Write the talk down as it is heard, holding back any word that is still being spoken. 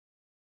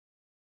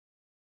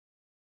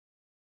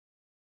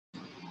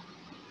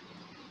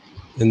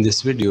In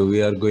this video,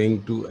 we are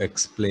going to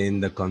explain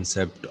the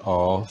concept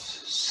of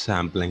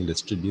sampling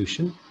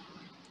distribution.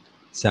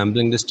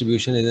 Sampling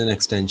distribution is an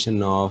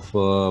extension of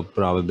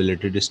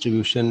probability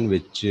distribution,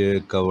 which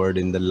covered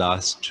in the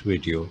last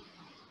video.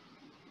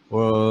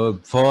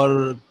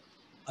 For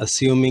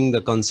assuming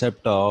the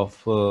concept of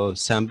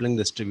sampling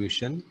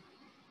distribution,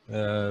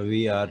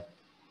 we are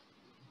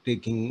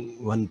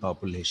taking one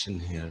population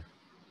here.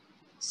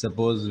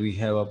 Suppose we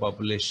have a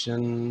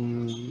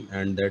population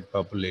and that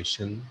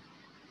population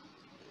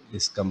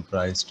is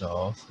comprised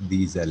of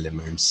these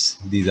elements.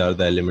 These are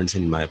the elements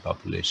in my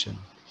population.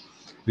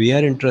 We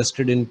are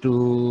interested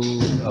into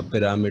a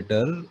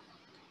parameter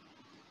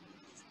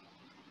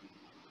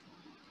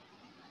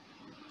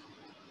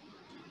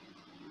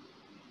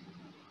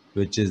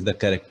which is the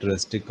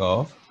characteristic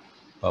of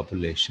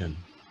population.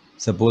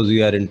 Suppose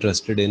we are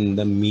interested in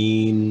the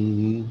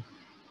mean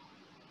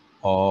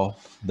of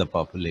the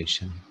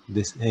population.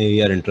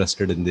 We are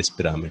interested in this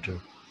parameter.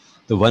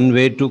 The one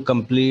way to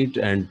complete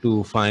and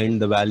to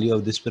find the value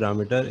of this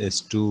parameter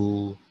is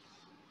to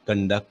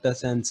conduct a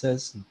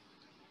census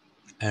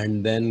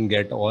and then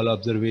get all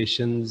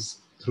observations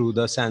through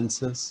the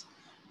census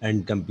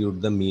and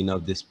compute the mean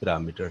of this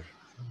parameter.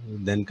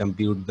 Then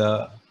compute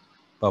the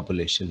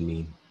population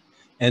mean.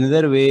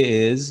 Another way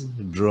is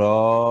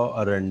draw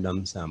a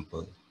random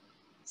sample.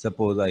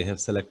 Suppose I have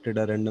selected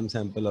a random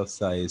sample of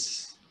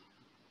size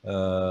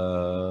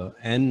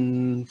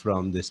n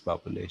from this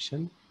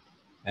population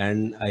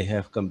and I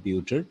have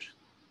computed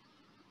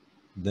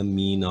the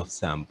mean of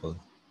sample,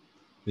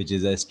 which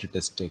is a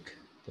statistic.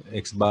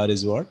 X bar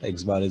is what?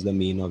 X bar is the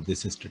mean of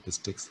this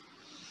statistics.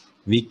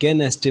 We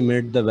can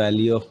estimate the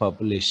value of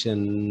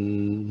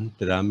population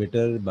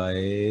parameter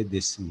by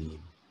this mean.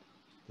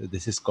 So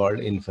this is called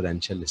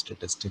inferential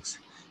statistics.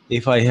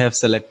 If I have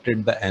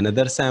selected the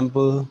another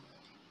sample,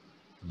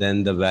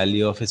 then the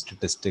value of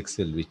statistics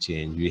will be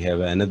changed. We have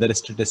another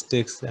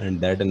statistics,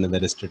 and that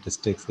another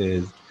statistics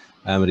is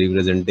I am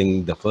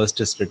representing the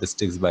first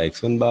statistics by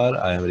x1 bar.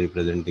 I am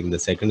representing the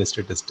second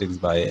statistics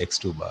by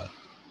x2 bar.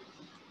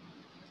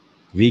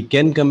 We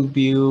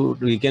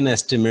can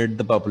estimate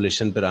the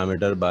population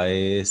parameter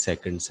by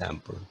second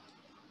sample.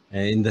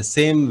 In the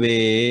same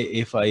way,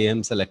 if I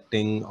am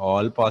selecting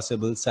all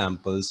possible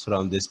samples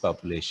from this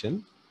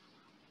population,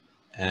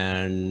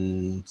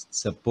 and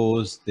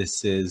suppose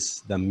this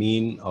is the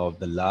mean of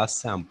the last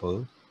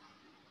sample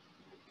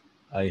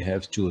I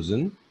have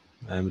chosen,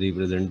 I am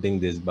representing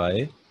this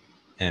by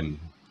M.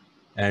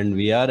 And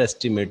we are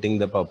estimating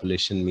the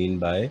population mean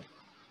by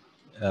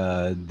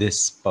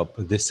this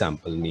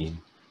sample mean.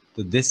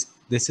 So this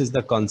is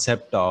the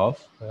concept of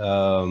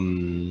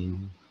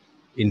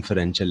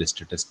inferential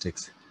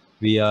statistics.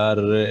 We are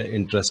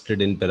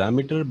interested in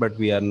parameter, but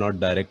we are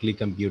not directly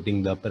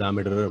computing the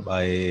parameter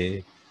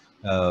by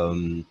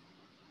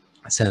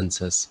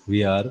census.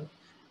 We are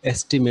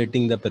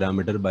estimating the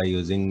parameter by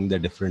using the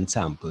different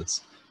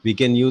samples. We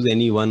can use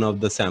any one of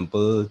the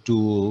sample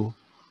to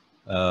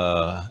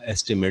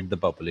estimate the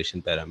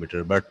population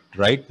parameter. But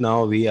right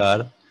now we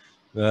are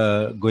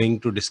going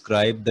to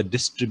describe the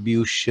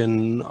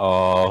distribution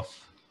of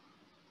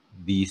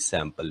these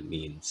sample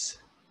means.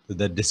 So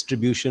the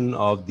distribution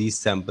of these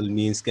sample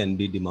means can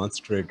be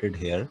demonstrated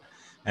here,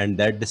 and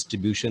that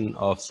distribution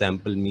of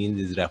sample means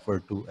is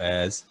referred to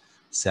as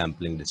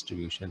sampling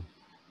distribution.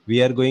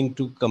 We are going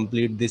to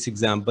complete this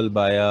example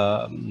by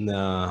a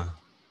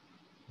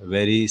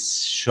very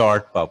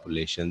short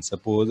population.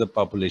 Suppose a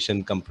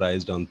population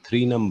comprised on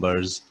three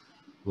numbers,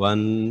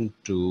 1,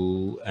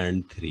 2,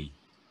 and 3.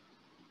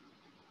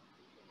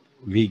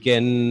 We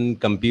can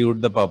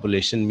compute the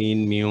population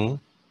mean mu,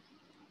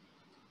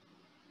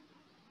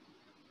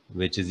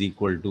 which is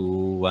equal to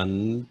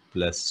 1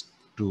 plus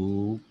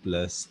 2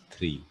 plus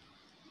 3.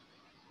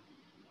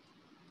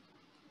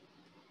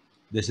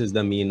 This is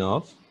the mean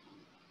of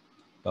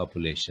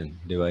population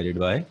divided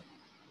by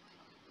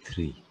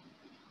 3.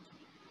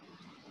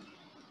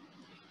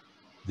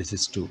 This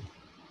is 2.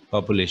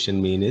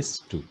 Population mean is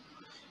 2.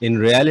 In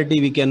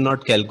reality, we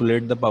cannot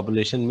calculate the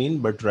population mean,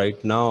 but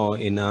right now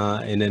in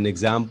an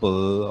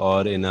example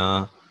or in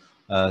a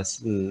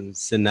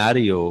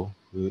scenario,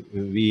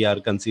 we are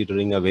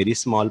considering a very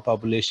small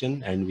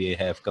population and we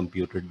have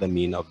computed the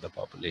mean of the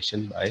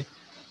population by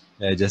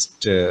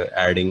just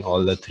adding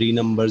all the three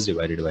numbers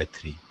divided by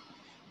 3.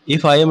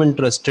 If I am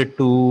interested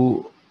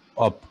to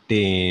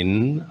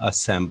obtain a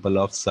sample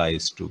of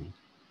size 2,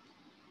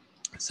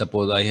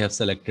 suppose I have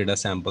selected a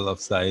sample of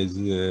size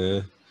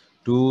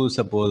 2,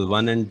 suppose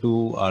 1 and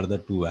 2 are the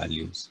two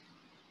values,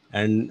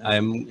 and I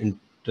am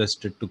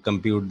interested to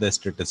compute the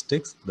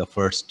statistics, the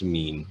first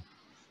mean.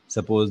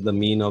 Suppose the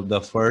mean of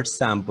the first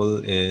sample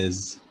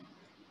is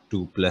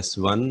 2 plus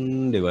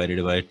 1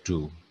 divided by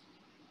 2.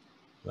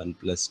 1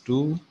 plus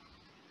 2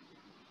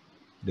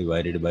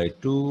 divided by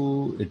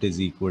 2, it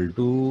is equal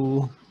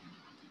to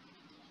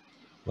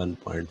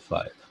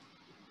 1.5.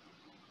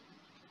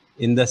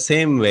 In the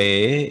same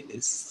way,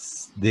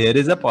 there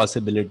is a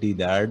possibility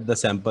that the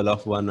sample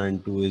of 1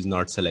 and 2 is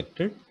not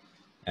selected,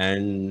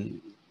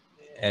 and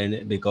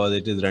and because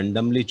it is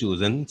randomly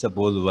chosen,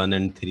 suppose 1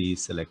 and 3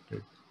 is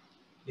selected.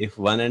 If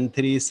 1 and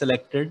 3 is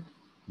selected,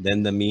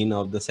 then the mean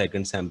of the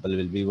second sample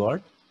will be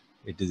what?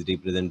 It is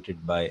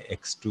represented by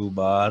x2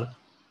 bar,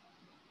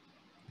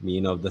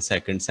 mean of the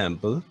second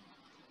sample.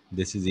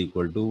 This is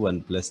equal to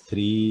 1 plus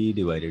 3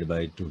 divided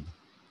by 2.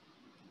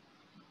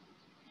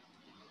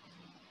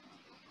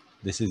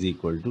 This is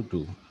equal to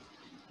 2.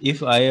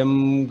 If I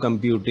am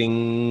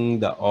computing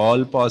the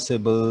all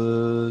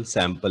possible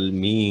sample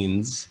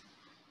means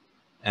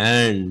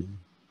and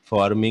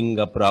forming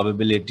a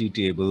probability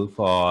table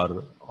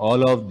for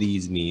all of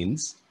these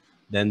means,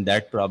 then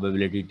that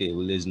probability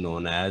table is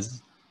known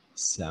as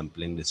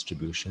sampling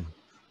distribution.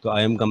 So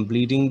I am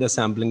completing the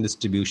sampling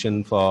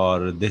distribution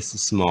for this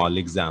small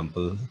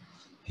example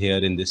here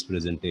in this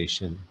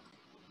presentation.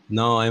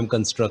 Now I am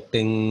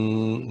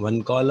constructing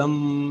one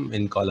column.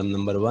 In column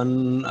number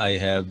 1, I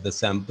have the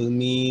sample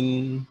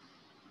mean.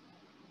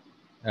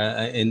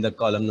 In the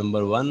column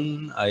number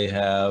 1,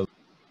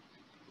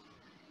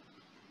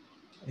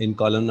 in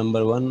column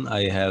number 1,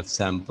 I have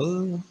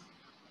sample,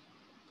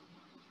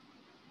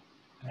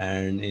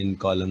 and in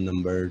column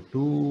number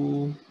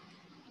 2,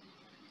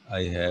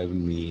 I have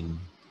mean.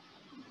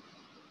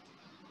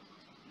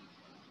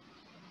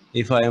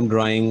 If I am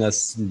drawing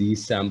us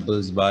these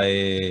samples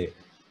by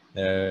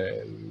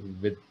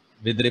with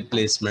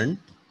replacement,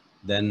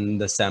 then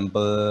the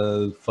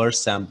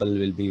first sample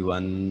will be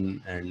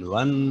 1 and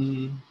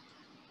 1,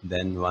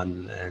 then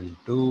 1 and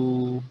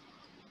 2,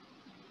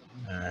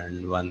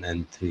 and 1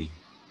 and 3.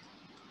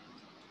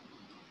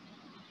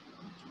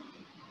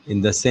 In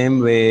the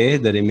same way,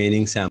 the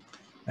remaining sample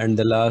and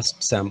the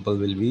last sample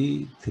will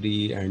be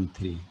 3 and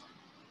 3.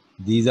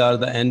 These are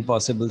the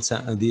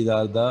these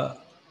are the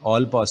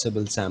all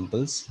possible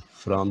samples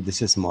from this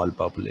small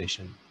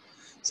population.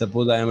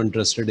 Suppose I am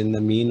interested in the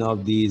mean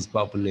of these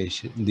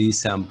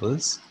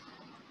samples,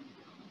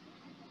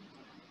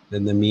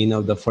 then the mean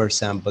of the first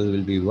sample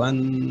will be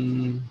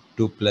 1,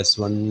 2 plus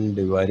 1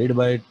 divided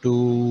by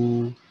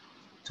 2,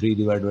 3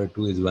 divided by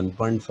 2 is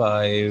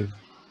 1.5,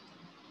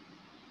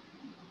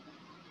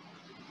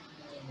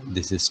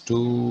 this is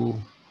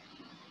 2,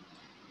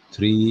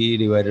 3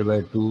 divided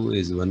by 2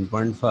 is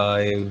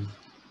 1.5,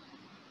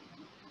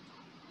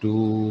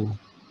 2,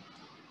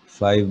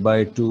 5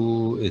 by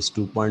 2 is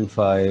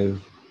 2.5,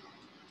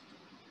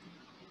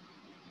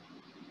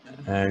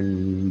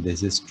 and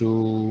this is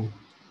 2,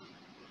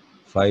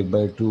 5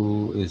 by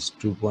 2 is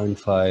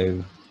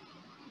 2.5,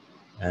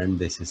 and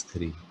this is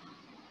 3.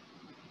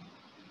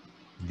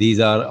 These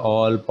are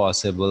all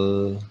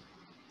possible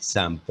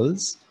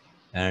samples,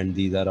 and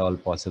these are all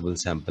possible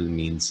sample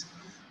means.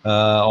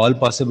 All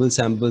possible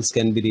samples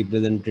can be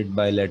represented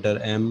by letter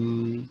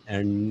M,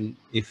 and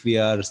if we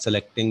are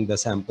selecting the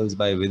samples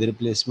by with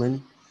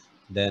replacement,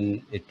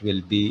 then it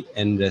will be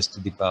n raised to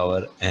the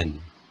power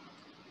n.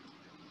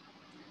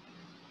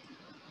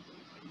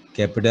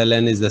 Capital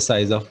N is the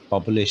size of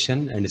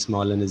population and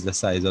small n is the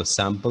size of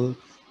sample.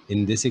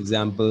 In this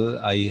example,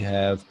 I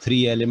have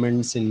 3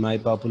 elements in my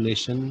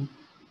population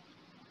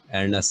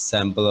and a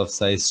sample of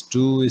size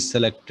 2 is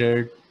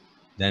selected,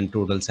 then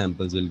total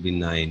samples will be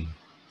 9.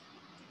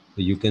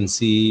 So you can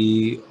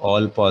see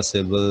all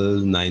possible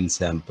 9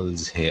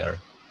 samples here,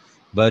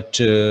 but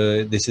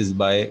this is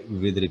by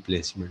with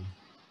replacement.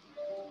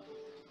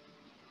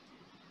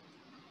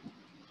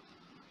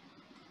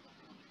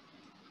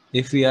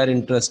 If we are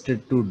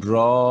interested to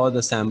draw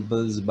the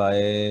samples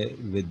by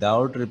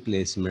without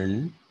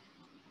replacement,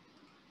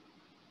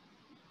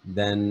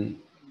 then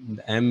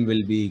M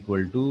will be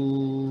equal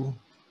to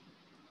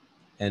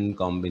N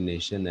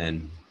combination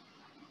N,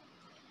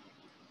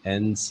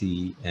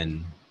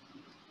 NCN.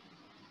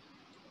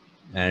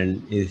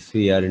 And if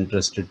we are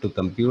interested to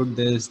compute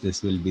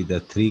this will be the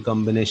 3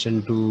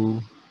 combination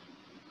 2,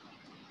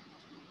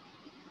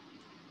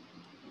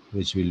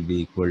 which will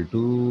be equal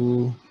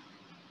to,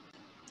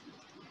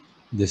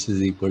 this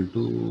is equal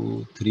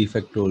to 3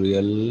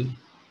 factorial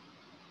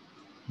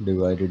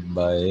divided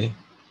by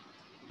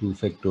 2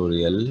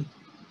 factorial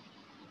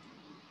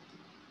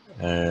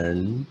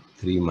and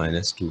 3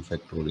 minus 2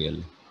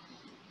 factorial.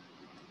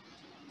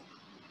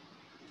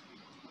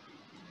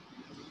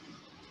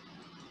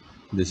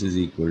 This is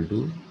equal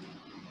to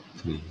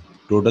 3.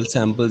 Total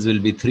samples will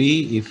be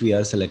 3 if we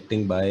are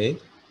selecting by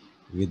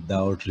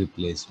without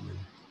replacement.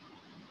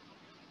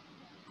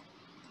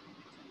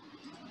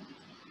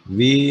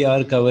 We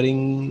are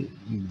covering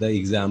the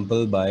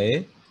example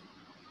by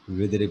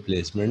with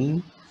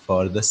replacement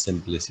for the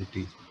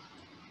simplicity.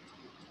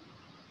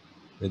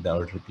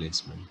 Without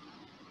replacement.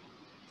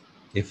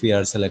 If we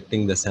are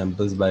selecting the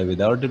samples by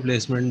without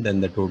replacement, then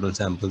the total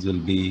samples will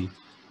be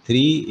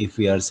 3. If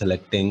we are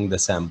selecting the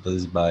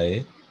samples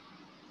by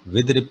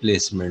with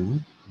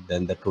replacement,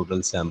 then the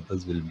total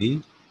samples will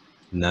be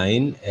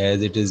 9,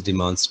 as it is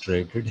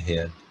demonstrated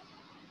here.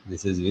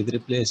 This is with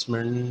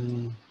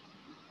replacement,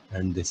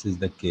 and this is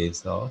the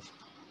case of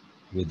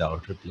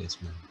without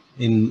replacement.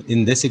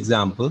 In this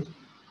example,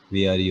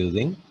 we are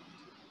using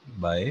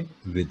by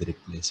with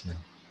replacement.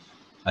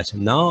 Achha,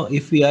 now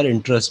if we are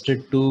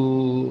interested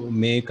to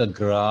make a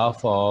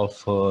graph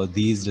of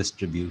these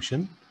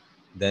distribution,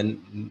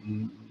 then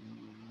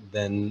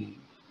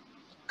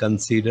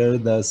consider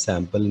the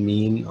sample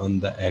mean on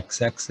the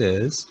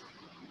x-axis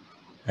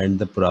and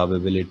the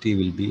probability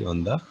will be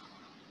on the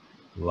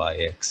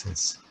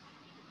y-axis.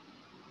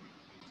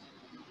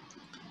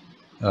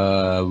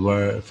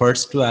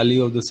 First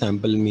value of the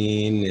sample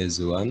mean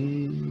is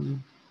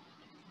 1,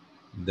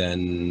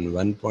 then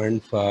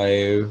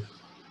 1.5,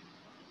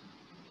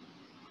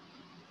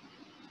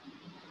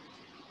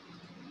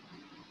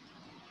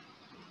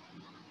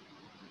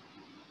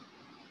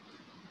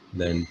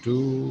 then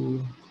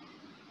 2,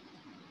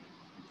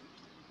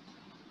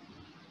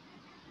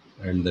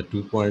 and the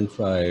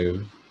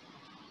 2.5,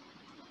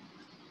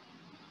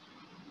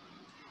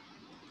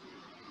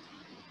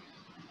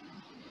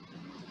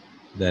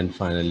 then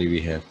finally we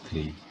have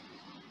 3.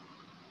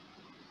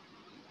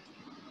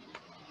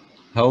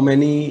 How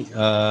many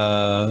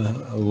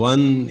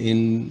one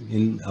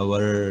in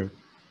our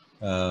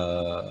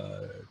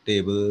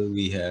table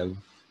we have?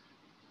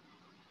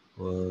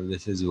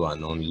 This is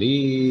 1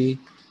 only.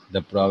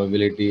 The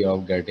probability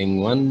of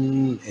getting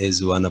 1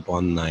 is 1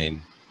 upon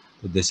 9.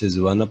 So this is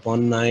 1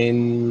 upon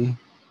 9,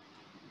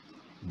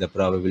 the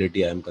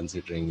probability I am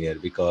considering here,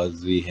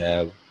 because we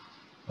have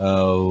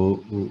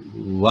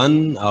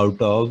 1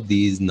 out of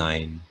these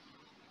 9.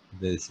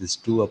 This is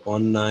 2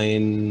 upon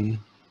 9,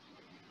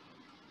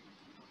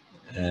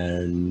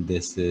 and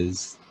this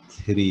is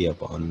 3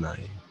 upon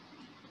 9.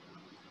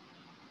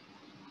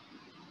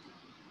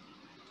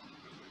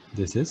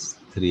 This is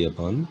 3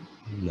 upon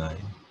 9.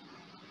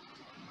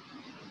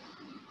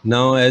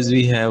 Now as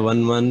we have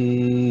 1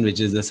 1, which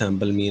is the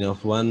sample mean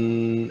of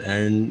 1,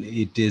 and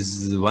it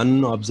is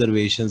 1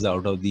 observations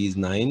out of these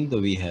 9, so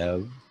we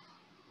have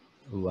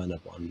 1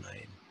 upon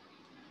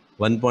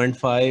 9.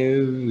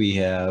 1.5, we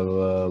have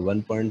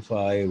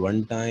 1.5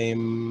 one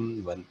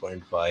time,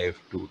 1.5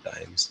 two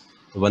times.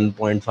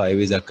 1.5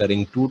 is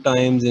occurring 2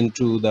 times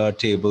into the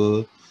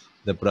table.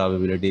 The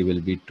probability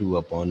will be 2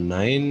 upon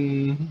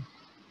 9.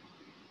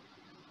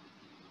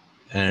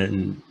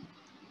 And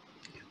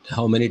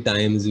how many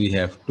times we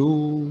have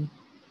 2?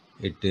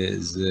 It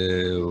is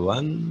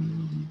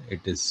 1,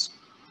 it is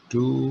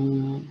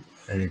 2,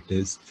 and it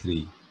is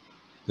 3.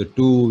 The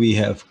 2 we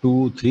have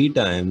 2 3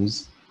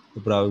 times.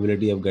 The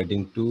probability of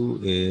getting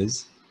 2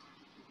 is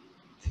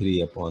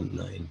 3 upon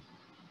 9.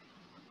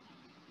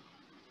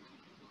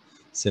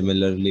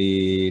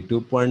 Similarly,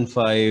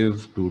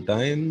 2.5 2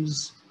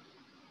 times.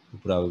 The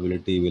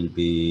probability will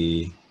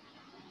be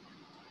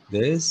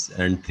this,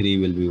 and 3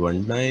 will be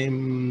 1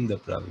 time. The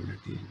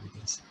probability will be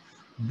this.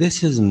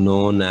 This is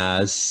known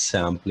as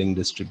sampling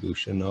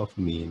distribution of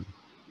mean.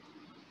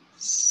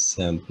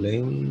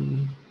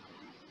 Sampling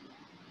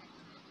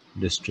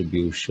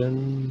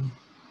distribution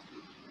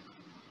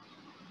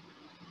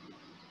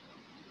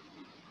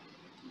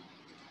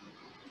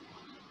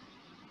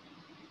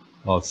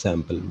of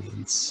sample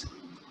means.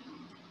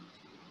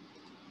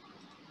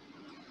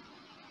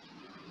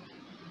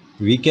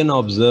 We can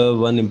observe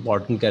one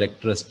important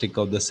characteristic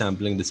of the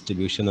sampling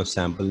distribution of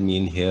sample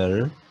mean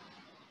here.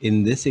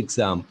 In this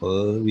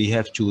example, we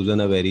have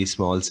chosen a very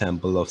small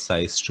sample of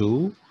size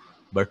 2,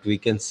 but we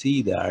can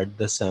see that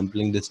the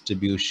sampling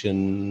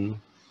distribution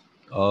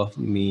of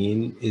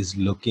mean is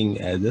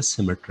looking as a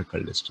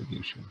symmetrical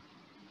distribution.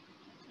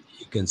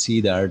 You can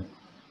see that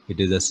it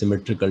is a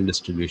symmetrical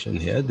distribution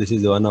here. This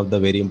is one of the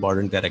very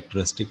important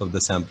characteristic of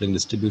the sampling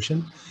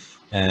distribution.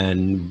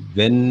 And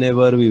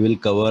whenever we will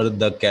cover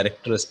the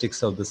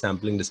characteristics of the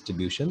sampling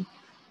distribution,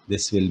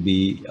 this will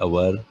be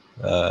our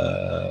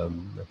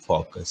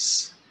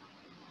focus.